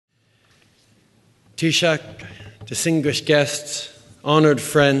Taoiseach, distinguished guests, honoured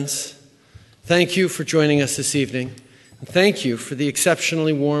friends, thank you for joining us this evening. And thank you for the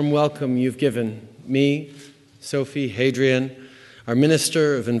exceptionally warm welcome you've given me, Sophie, Hadrian, our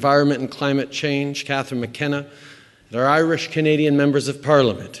Minister of Environment and Climate Change, Catherine McKenna, and our Irish-Canadian members of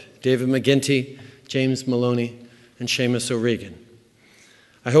Parliament, David McGuinty, James Maloney, and Seamus O'Regan.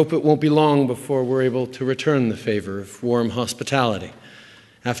 I hope it won't be long before we're able to return the favour of warm hospitality.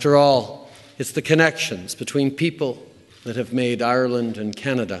 After all, it's the connections between people that have made Ireland and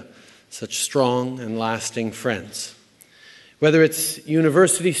Canada such strong and lasting friends. Whether it's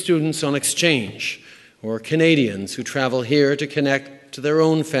university students on exchange or Canadians who travel here to connect to their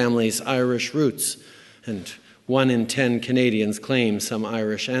own family's Irish roots, and 1 in 10 Canadians claim some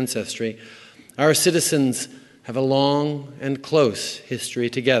Irish ancestry, our citizens have a long and close history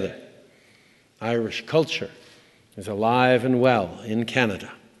together. Irish culture is alive and well in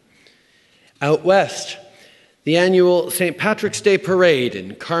Canada. Out west, the annual St. Patrick's Day Parade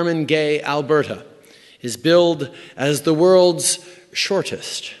in Carmen Gay, Alberta, is billed as the world's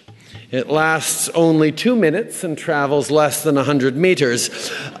shortest. It lasts only 2 minutes and travels less than 100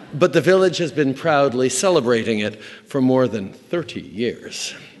 meters, but the village has been proudly celebrating it for more than 30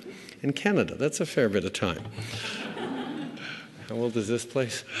 years. In Canada, that's a fair bit of time. How old is this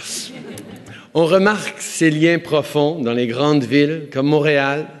place? On remarque ces liens profonds dans les grandes villes comme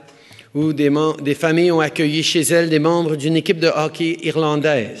Montréal, où des familles ont accueilli chez elles des membres d'une équipe de hockey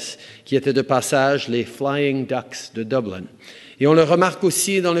irlandaise qui était de passage les Flying Ducks de Dublin. Et on le remarque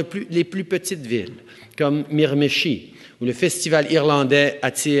aussi dans les plus petites villes, comme Miramichi, où le festival irlandais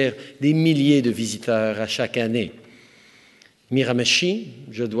attire des milliers de visiteurs à chaque année. Miramichi,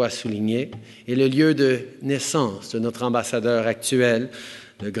 je dois souligner, est le lieu de naissance de notre ambassadeur actuel,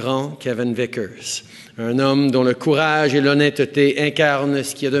 le grand Kevin Vickers, un homme dont le courage et l'honnêteté incarnent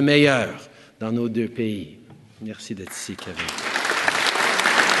ce qu'il y a de meilleur dans nos deux pays. Merci d'être ici, Kevin.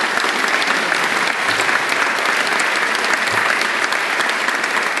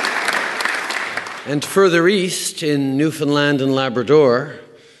 And further east, in Newfoundland and Labrador,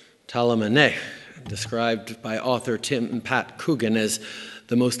 Tallamanech, described by author Tim and Pat Coogan as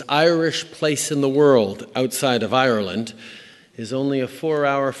the most Irish place in the world outside of Ireland, is only a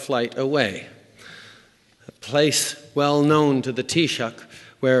 4-hour flight away. A place well known to the Taoiseach,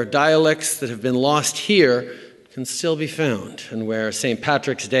 where dialects that have been lost here can still be found, and where St.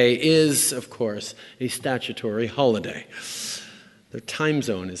 Patrick's Day is, of course, a statutory holiday. Their time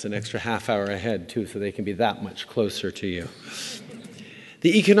zone is an extra half-hour ahead, too, so they can be that much closer to you.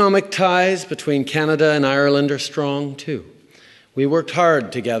 The economic ties between Canada and Ireland are strong, too. We worked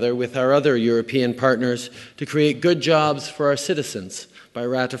hard together with our other European partners to create good jobs for our citizens by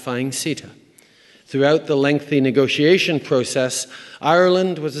ratifying CETA. Throughout the lengthy negotiation process,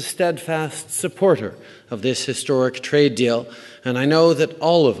 Ireland was a steadfast supporter of this historic trade deal, and I know that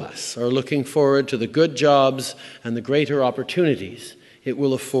all of us are looking forward to the good jobs and the greater opportunities it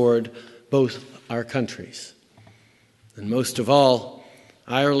will afford both our countries. And most of all,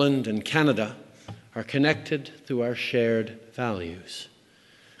 Ireland and Canada are connected through our shared values.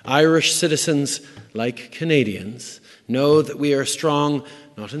 Irish citizens, like Canadians, know that we are strong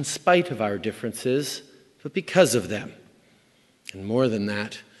not in spite of our differences, but because of them. And more than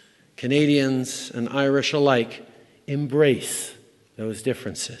that, Canadians and Irish alike embrace those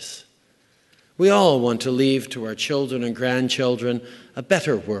differences. We all want to leave to our children and grandchildren a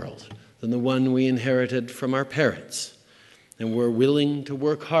better world than the one we inherited from our parents. And we're willing to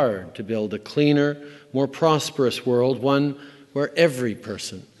work hard to build a cleaner, more prosperous world, one where every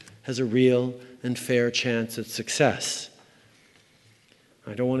person has a real and fair chance at success.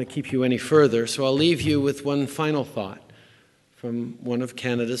 I don't want to keep you any further, so I'll leave you with one final thought from one of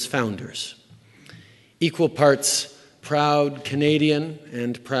Canada's founders. Equal parts proud Canadian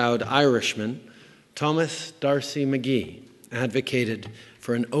and proud Irishman, Thomas D'Arcy McGee advocated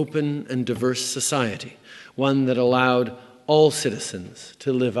for an open and diverse society, one that allowed all citizens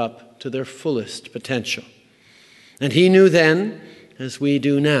to live up to their fullest potential. And he knew then, as we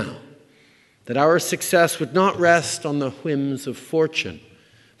do now, that our success would not rest on the whims of fortune,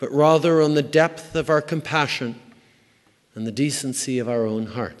 but rather on the depth of our compassion and the decency of our own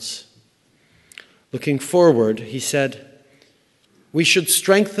hearts. Looking forward, he said, we should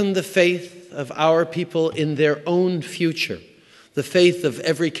strengthen the faith of our people in their own future, the faith of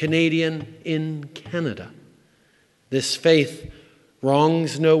every Canadian in Canada. This faith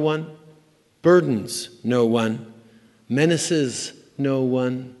wrongs no one, burdens no one, menaces no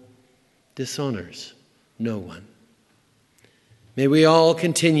one, dishonors no one. May we all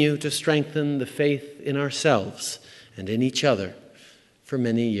continue to strengthen the faith in ourselves and in each other for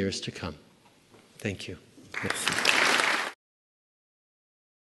many years to come. Thank you. Merci.